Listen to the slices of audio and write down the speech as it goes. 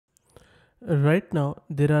Right now,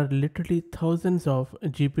 there are literally thousands of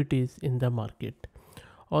GPTs in the market.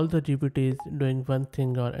 All the GPTs doing one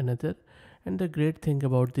thing or another. And the great thing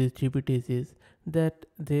about these GPTs is that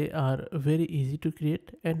they are very easy to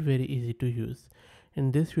create and very easy to use.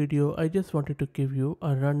 In this video, I just wanted to give you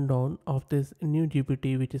a rundown of this new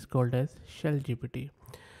GPT which is called as ShellGPT.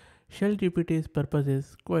 ShellGPT's purpose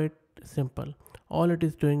is quite simple. All it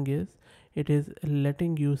is doing is it is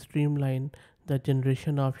letting you streamline the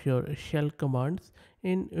generation of your shell commands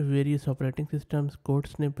in various operating systems, code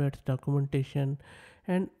snippets, documentation,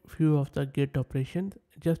 and few of the Git operations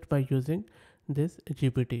just by using this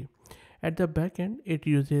GPT. At the back end, it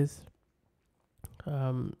uses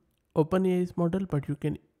um, OpenAI's model, but you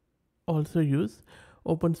can also use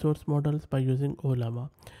open source models by using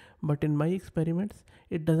Olama. But in my experiments,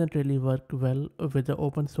 it doesn't really work well with the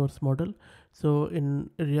open source model. So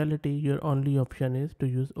in reality, your only option is to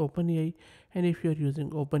use OpenAI. And if you're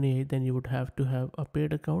using OpenAI, then you would have to have a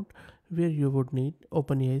paid account where you would need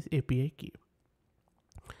OpenAI's API key.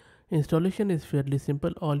 Installation is fairly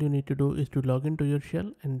simple. All you need to do is to log into your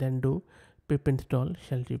shell and then do pip install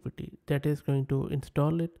shellgpt. That is going to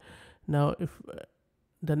install it. Now, if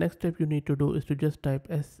the next step you need to do is to just type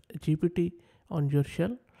sgpt on your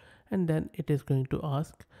shell, and then it is going to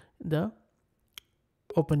ask the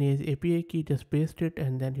OpenAI's API key. Just paste it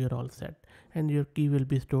and then you're all set, and your key will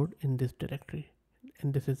be stored in this directory,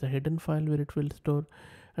 and this is a hidden file where it will store.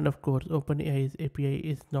 And of course, OpenAI's API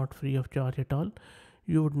is not free of charge at all.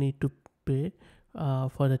 You would need to pay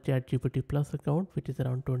for the ChatGPT Plus account, which is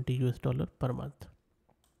around $20 per month.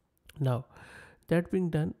 Now, that being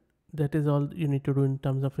done, that is all you need to do in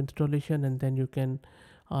terms of installation, and then you can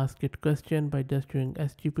ask it question by just doing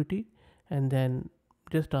sgpt, and then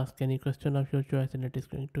just ask any question of your choice and it is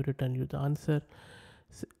going to return you the answer.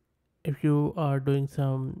 If you are doing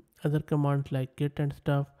some other commands like git and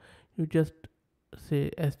stuff, you just say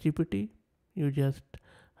sgpt, you just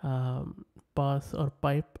pass or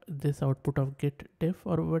pipe this output of git diff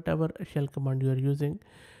or whatever shell command you are using,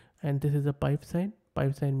 and this is a pipe sign.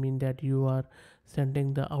 Pipe sign means that you are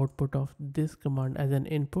sending the output of this command as an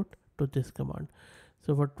input to this command.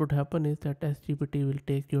 So what would happen is that sgpt will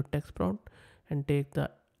take your text prompt and take the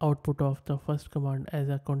output of the first command as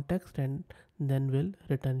a context and then will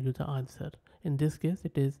return you the answer. In this case,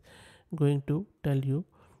 it is going to tell you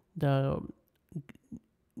the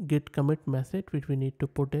git commit message which we need to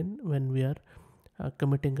put in when we are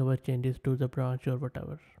committing our changes to the branch or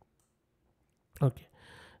whatever. Okay,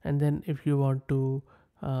 and then if you want to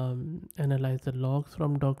analyze the logs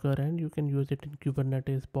from Docker, and you can use it in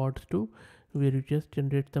Kubernetes pods too, where you just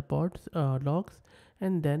generate the pods logs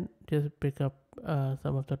and then just pick up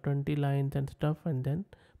some of the 20 lines and stuff and then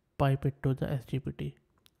pipe it to the sgpt.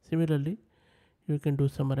 Similarly, you can do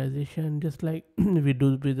summarization just like we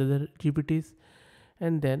do with other GPTs,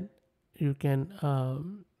 and then you can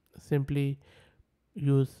simply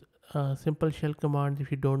use simple shell commands.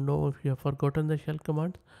 If you don't know, if you have forgotten the shell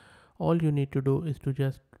commands, all you need to do is to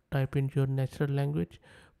just type in your natural language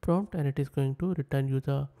prompt and it is going to return you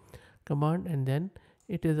the command, and then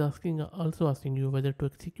it is also asking you whether to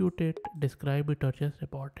execute it, describe it, or just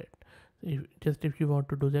report it. If you want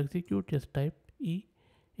to do the execute, just type E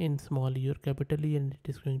in small e or capital E and it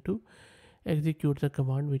is going to execute the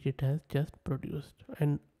command which it has just produced.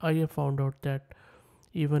 And I have found out that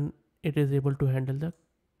even it is able to handle the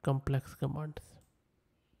complex commands.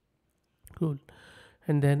 Cool.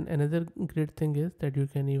 And then another great thing is that you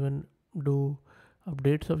can even do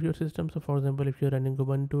updates of your system. So for example, if you're running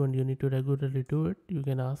Ubuntu and you need to regularly do it, you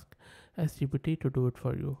can ask sgpt to do it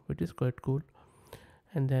for you, which is quite cool.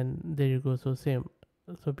 And then there you go. So same,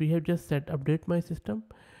 so we have just said update my system.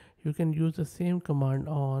 You can use the same command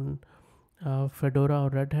on Fedora or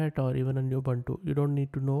Red Hat or even on Ubuntu. You don't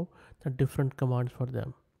need to know the different commands for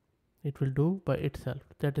them. It will do by itself.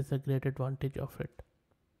 That is a great advantage of it.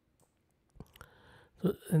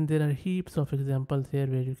 So, and there are heaps of examples here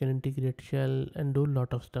where you can integrate shell and do a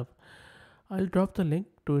lot of stuff. I'll drop the link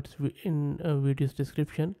to its in video's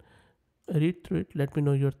description. Read through it. Let me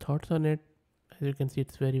know your thoughts on it. As you can see,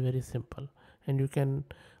 it's very simple, and you can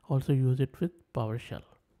also use it with PowerShell.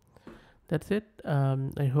 That's it.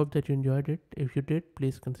 I hope that you enjoyed it. If you did,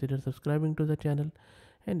 please consider subscribing to the channel,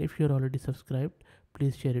 and if you're already subscribed,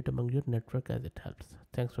 please share it among your network as it helps.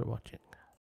 Thanks for watching.